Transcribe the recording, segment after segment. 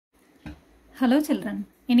Hello children.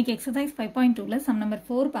 இன்னைக்கு exercise 5.2ல sum number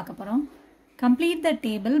 4 பார்க்க போறோம். Complete the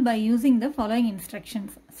table by using the following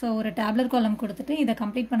instructions. So ஒரு tabular column கொடுத்துட்டு இத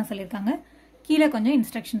complete பண்ண சொல்லிருக்காங்க. கீழ கொஞ்சம்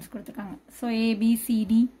instructions கொடுத்திருக்காங்க. So A B C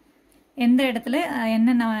D எந்த இடத்துல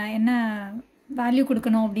என்ன வேல்யூ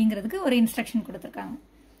கொடுக்கணும் அப்படிங்கிறதுக்கு ஒரு இன்ஸ்ட்ரக்ஷன் கொடுத்திருக்காங்க.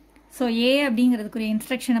 So A அப்படிங்கிறதுக்குரிய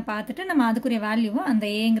இன்ஸ்ட்ரக்ஷனை பார்த்துட்டு நம்ம அதுக்குரிய வேல்யூவை அந்த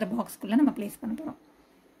Aங்கிற பாக்ஸ்க்குள்ள நம்ம பிளேஸ் பண்ண போறோம்.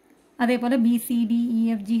 அதே போல B C D E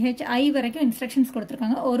F G H I வரைக்கும் இன்ஸ்ட்ரக்ஷன்ஸ்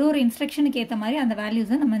கொடுத்திருக்காங்க. ஒரு இன்ஸ்ட்ரக்ஷனுக்கு ஏத்த மாதிரி அந்த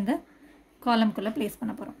வேல்யூஸை நம்ம இந்த காலம்க்குள்ள பிளேஸ்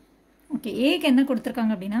பண்ண போறோம். ஓகே, Aக்கு என்ன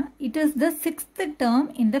கொடுத்திருக்காங்க அப்படினா it is the 6th term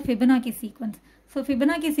in the Fibonacci sequence. So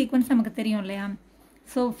Fibonacci sequence நமக்கு தெரியும் இல்லையா?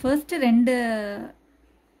 So first ரெண்டு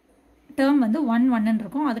term வந்து 1 1 ன்னு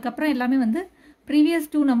இருக்கும். அதுக்கு அப்புறம் எல்லாமே வந்து previous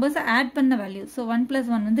two numbers ஆட் பண்ண வேல்யூ. So 1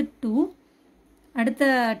 + 1 வந்து 2.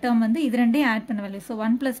 அடுத்த term வந்து இது ரெண்டையும் ஆட் பண்ண வேல்யூ. So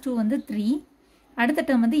 1 + 2 வந்து 3. அடுத்த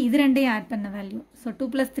term வந்து இது ரெண்டையும் ஆட் பண்ண வேல்யூ. So 2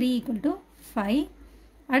 + 3 = 5.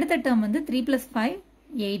 அடுத்த term வந்து 3 + 5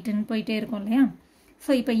 8 ன்னு போயிட்டே இருக்கும் இல்லையா?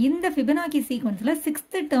 So இப்போ இந்த Fibonacci sequenceல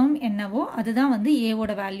 6th term என்னவோ அதுதான் வந்து A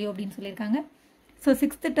ஓட வேல்யூ அப்படின்னு சொல்லியிருக்காங்க. So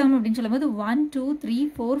 6th term அப்படின்னு சொல்லும்போது 1 2 3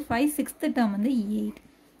 4 5 6th term வந்து 8.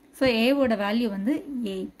 So A ஓட வேல்யூ வந்து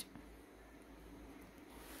 8.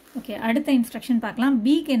 ஓகே, அடுத்த இன்ஸ்ட்ரக்ஷன் பார்க்கலாம்.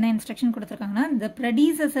 Bக்கு என்ன instruction கொடுத்திருக்காங்கன்னா the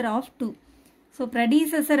predecessor of 2. So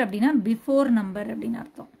predecessor அப்படினா before number அப்படின்னு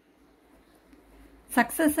அர்த்தம்.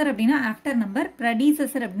 Successor அப்படினா after number,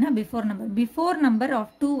 predecessor அப்படினா before number. Before number of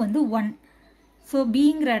 2 வந்து 1. So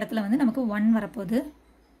Bங்கிற இடத்துல வந்து நமக்கு 1 வரப்போகுது.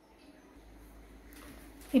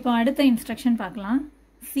 இப்போ அடுத்த இன்ஸ்ட்ரக்ஷன் பார்க்கலாம்.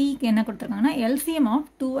 Cக்கு என்ன கொடுத்திருக்காங்கன்னா LCM of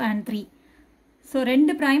 2 and 3. So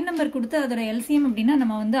ரெண்டு prime number கொடுத்து அதோட LCM அப்படினா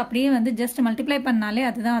நம்ம வந்து அப்படியே வந்து just multiply பண்ணாலே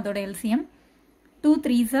அதுதான் அதோட LCM. 2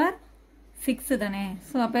 3s are 6 தானே.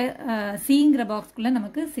 ஸோ அப்போ சிங்கிற பாக்ஸ்க்குள்ளே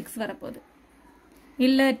நமக்கு 6 வரப்போகுது.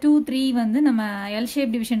 இல்லை 2 3 வந்து நம்ம எல்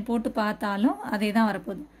ஷேப் டிவிஷன் போட்டு பார்த்தாலும் அதே தான்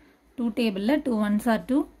வரப்போகுது. 2 டேபிளில் 2 1s are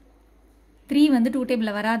 2. 3 வந்து 2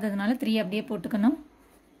 டேபிளில் வராததுனால 3 அப்படியே போட்டுக்கணும்.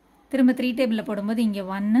 திரும்ப 3 டேபிளில் போடும்போது இங்கே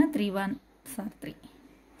 1 3 1s are 3.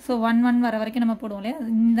 ஸோ 1 1 வர வரைக்கும் நம்ம போடுவோம் இல்லையா,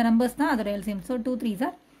 இந்த நம்பர்ஸ் தான் அதோட எல்சிஎம். ஸோ 2 3s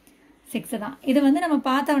are 6 தான். இது வந்து நம்ம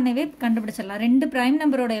பார்த்த உடனே கண்டுபிடிச்சிடலாம். ரெண்டு ப்ரைம்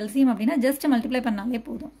நம்பரோட எல்சிஎம் அப்படின்னா ஜஸ்ட் மல்டிப்ளை பண்ணாலே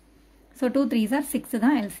போதும். ஸோ 2 3s are 6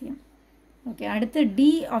 தான் LCM. ஓகே, அடுத்து D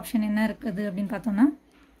ஆப்ஷன் என்ன இருக்குது அப்படின்னு பார்த்தோம்னா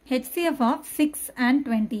HCF ஆஃப் 6 and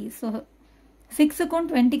 20. ஸோ 6க்கும்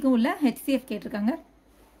 20க்கும் உள்ள HCF கேட்டிருக்காங்க.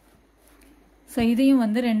 ஸோ இதையும்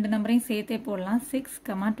வந்து ரெண்டு நம்பரையும் சேர்த்தே போடலாம். 6,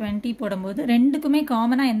 20 போடும்போது ரெண்டுக்குமே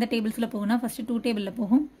காமனாக எந்த டேபிள்ஸில் போகும்னா ஃபஸ்ட்டு 2 டேபிளில்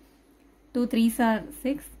போகும். 2 3s are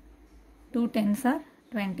 6, 2 10s are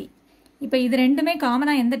 20. இப்போ இது ரெண்டுமே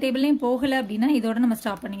காமனாக எந்த டேபிள்லையும் போகலை அப்படின்னா இதோட நம்ம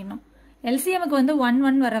ஸ்டாப் பண்ணிக்கணும். எல்சிஎம்க்கு வந்து 1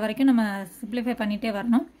 1 வர வரைக்கும் நம்ம சிம்பிளிஃபை பண்ணிகிட்டே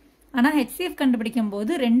வரணும். ஆனால் HCF கண்டுபிடிக்கும்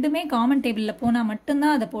போது ரெண்டுமே காமன் டேபிளில் போனால்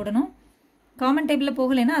மட்டும்தான் அதை போடணும். காமன் டேபிளில்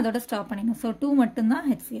போகலைன்னா அதோட ஸ்டாப் பண்ணிடணும். ஸோ 2 மட்டும்தான்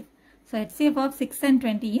HCF. So HCF of 6 and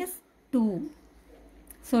 20 is 2.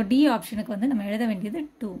 So D ஆப்ஷனுக்கு வந்து நம்ம எழுத வேண்டியது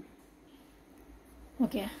 2.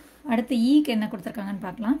 ஓகே, அடுத்து Eக்கு என்ன கொடுத்துருக்காங்கன்னு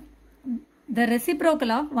பார்க்கலாம். த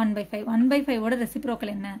ரெசிப்ரோக்கல் ஆஃப் 1/5. 1/5 ஓட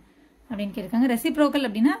ரெசிப்ரோக்கல் என்ன அப்படின்னு கேட்டிருக்காங்க. ரெசிப்ரோக்கல்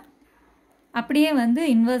அப்படின்னா அப்படியே வந்து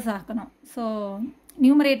இன்வர்ஸ் ஆக்கணும். ஸோ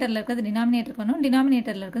நியூமரேட்டரில் இருக்கிறது டினாமினேட்டருக்கு போகணும்,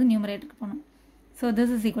 டினாமினேட்டரில் இருக்கிறது நியூமரேட்டருக்கு போகணும். So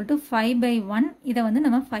this is equal to 5/1. இதை வந்து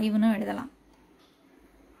நம்ம 5ன்னு எழுதலாம்.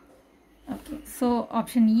 ஓகே, ஸோ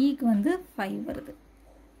ஆப்ஷன் இக்கு வந்து 5 வருது.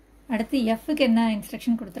 அடுத்து Fக்கு என்ன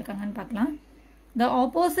இன்ஸ்ட்ரக்ஷன் கொடுத்துருக்காங்கன்னு பார்க்கலாம். The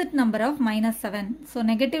opposite number of -7. So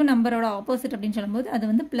negative நம்பரோட ஆப்போசிட் அப்படின்னு சொல்லும்போது அது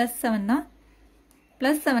வந்து +7 தான்.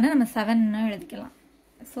 +7 நம்ம 7ன்னு எழுதிக்கலாம்.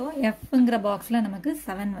 ஸோ Fங்கிற பாக்ஸில் நமக்கு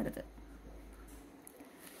 7 வருது.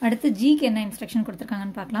 அடுத்து Gக்கு என்ன இன்ஸ்ட்ரக்ஷன்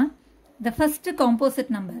கொடுத்துருக்காங்கன்னு பார்க்கலாம். The first composite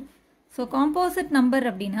number. So composite number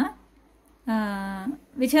அப்படின்னா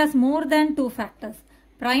which has more than 2 factors.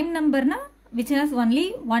 Prime நம்பர்னா which has only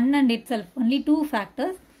 1 and itself, only 2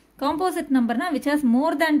 factors. Composite நம்பர்னா which has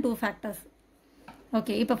more than 2 factors.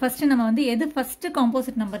 Okay, இப்போ ஃபர்ஸ்ட் நம்ம வந்து எது ஃபர்ஸ்ட்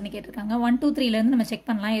காம்போசிட் நம்பர்னு கேட்டிருக்காங்க. 1 2 3லேருந்து நம்ம செக்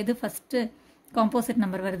பண்ணலாம் எது ஃபர்ஸ்ட் காம்போசிட்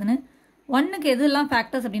நம்பர் வருதுன்னு. 1க்கு எதுலாம்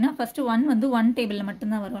ஃபேக்டர்ஸ் அப்படின்னா ஃபர்ஸ்ட் 1 வந்து 1 டேபிளில்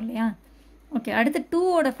மட்டும்தான் வரும் இல்லையா. ஓகே, அடுத்து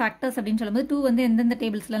 2ஓட ஃபேக்டர்ஸ் அப்படின்னு சொல்லும்போது 2 வந்து எந்தெந்த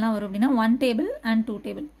டேபிள்ஸ்லாம் வரும் அப்படின்னா 1 table and 2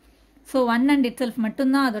 table. So 1 and itself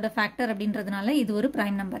மட்டும்தான் அதோட ஃபேக்டர் அப்படின்றதுனால இது ஒரு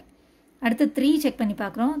ப்ரைம் நம்பர். அடுத்து 3 செக் பண்ணி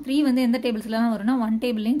பார்க்குறோம். 3 வந்து எந்த டேபிள்ஸ்லாம் வரும்னா 1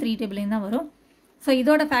 டேபிள்லையும் 3 டேபிள்லையும் தான் வரும். ஸோ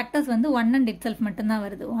இதோட ஃபேக்டர்ஸ் வந்து 1 and itself மட்டும்தான்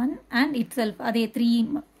வருது. 1 and itself அதே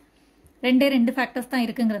 3 ரெண்டு ஃபேக்டர்ஸ் தான்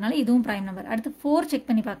இருக்குங்கிறதுனால இதுவும் ப்ரைம் நம்பர். அடுத்து 4 செக்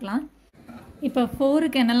பண்ணி பார்க்கலாம். இப்போ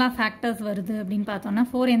 4க்கு என்னெல்லாம் ஃபேக்டர்ஸ் வருது அப்படின்னு பார்த்தோம்னா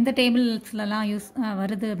 4 எந்த டேபிள்ஸ்லாம்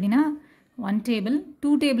வருது அப்படின்னா 1 டேபிள்,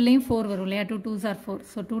 2 டேபிள்லையும் 4 வரும் இல்லையா. 2 2s are 4.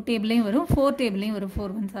 ஸோ 2 டேபிள்லையும் வரும், 4 டேபிள்லையும் வரும், 4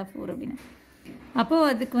 1s are 4 அப்படின்னு. அப்போது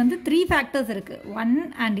அதுக்கு வந்து 3 ஃபேக்டர்ஸ் இருக்குது. 1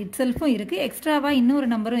 அண்ட் இட் செல்ஃபும் இருக்குது, எக்ஸ்ட்ராவாக இன்னொரு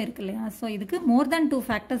நம்பரும் இருக்குது இல்லையா. ஸோ இதுக்கு மோர் தேன் 2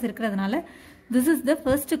 ஃபேக்டர்ஸ் இருக்கிறதுனால this is the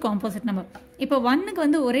first composite number. இப்போ 1க்கு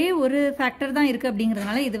வந்து ஒரே ஒரு ஃபேக்டர் தான் இருக்குது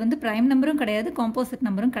அப்படிங்கிறதுனால இது வந்து ப்ரைம் நம்பரும் கிடையாது, காம்போசிட்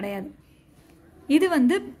நம்பரும் கிடையாது. இது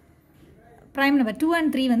வந்து ப்ரைம் நம்பர். 2 and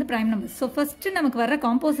 3 வந்து ப்ரைம் நம்பர். ஸோ ஃபஸ்ட்டு நமக்கு வர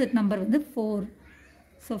காம்போசிட் நம்பர் வந்து 4.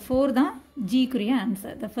 ஸோ 4 தான் ஜிக்குரிய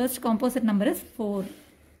answer. The first composite number is 4.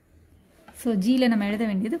 So ஜியில் நம்ம எழுத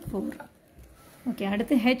வேண்டியது 4. ஓகே,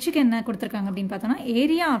 அடுத்து ஹெச்சுக்கு என்ன கொடுத்துருக்காங்க அப்படின்னு பார்த்தோன்னா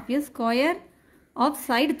area of a square off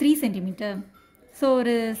side 3 centimetre. So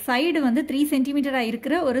ஒரு சைடு வந்து 3 சென்டிமீட்டராக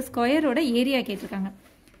இருக்கிற ஒரு ஸ்கொயரோட ஏரியா கேட்டிருக்காங்க.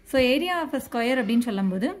 So area of a square அப்படின்னு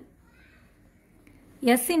சொல்லும்போது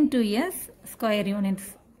S into S square units.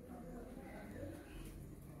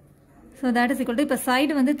 So that is equal to இப்போ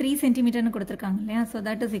சைடு வந்து 3 சென்டிமீட்டர்னு கொடுத்துருக்காங்க இல்லையா. So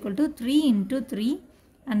that is equal to 3 into 3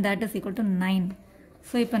 and that is equal to 9.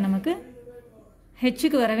 So இப்போ நமக்கு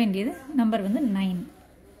ஹெச்சுக்கு வர வேண்டியது நம்பர் வந்து 9.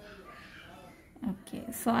 ஓகே,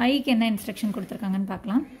 ஸோ ஐக்கு என்ன இன்ஸ்ட்ரக்ஷன் கொடுத்துருக்காங்கன்னு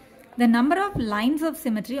பார்க்கலாம். The number of lines of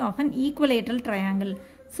symmetry of an equilateral triangle.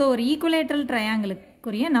 So ஒரு equilateral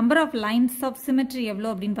ட்ரையாங்கிளுக்குரிய number of lines of symmetry எவ்வளோ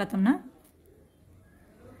அப்படின்னு பார்த்தோம்னா,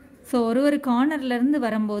 ஸோ ஒரு கார்னர்லேருந்து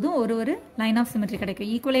வரும்போதும் ஒரு லைன் ஆஃப் சிமெட்ரி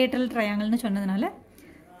கிடைக்கும். ஈக்குவலேட்ரல் ட்ரையாங்கிள்னு சொன்னதுனால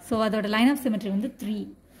ஸோ அதோட லைன் ஆஃப் சிமெட்ரி வந்து 3.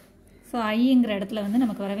 ஸோ ஐங்கிற இடத்துல வந்து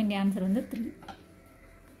நமக்கு வர வேண்டிய ஆன்சர் வந்து 3.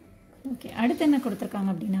 ஓகே, அடுத்து என்ன கொடுத்துருக்காங்க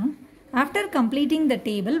அப்படின்னா after completing the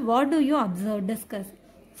table what to you observe discuss.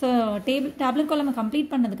 So tablet காலம் கம்ப்ளீட்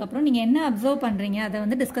பண்ணதுக்கப்புறம் நீங்கள் என்ன அப்சர்வ் பண்ணுறீங்க அதை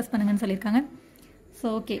வந்து டிஸ்கஸ் பண்ணுங்கன்னு சொல்லியிருக்காங்க. ஸோ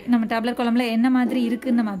ஓகே, நம்ம டேப்லெட் காலமில் என்ன மாதிரி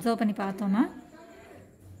இருக்குதுன்னு நம்ம அப்சர்வ் பண்ணி பார்த்தோம்னா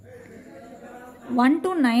 1 to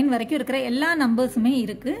 9 வரைக்கும் இருக்கிற எல்லா நம்பர்ஸுமே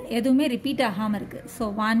இருக்குது, எதுவுமே ரிப்பீட் ஆகாமல் இருக்குது. ஸோ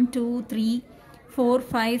 1 2 3 4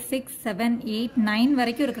 5 6 7 8 9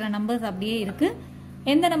 வரைக்கும் இருக்கிற நம்பர்ஸ் அப்படியே இருக்குது,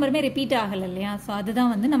 எந்த நம்பருமே ரிப்பீட் ஆகலை இல்லையா. ஸோ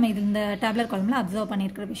அதுதான் வந்து நம்ம இது இந்த டேப்லெட் காலமில் அப்சர்வ்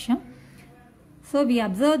பண்ணியிருக்கிற விஷயம். So we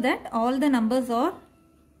observe that all the numbers are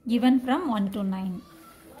given from 1 to 9.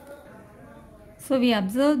 So we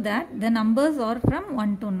observe that the numbers are from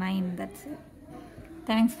 1 to 9. That's it.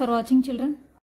 Thanks for watching, children.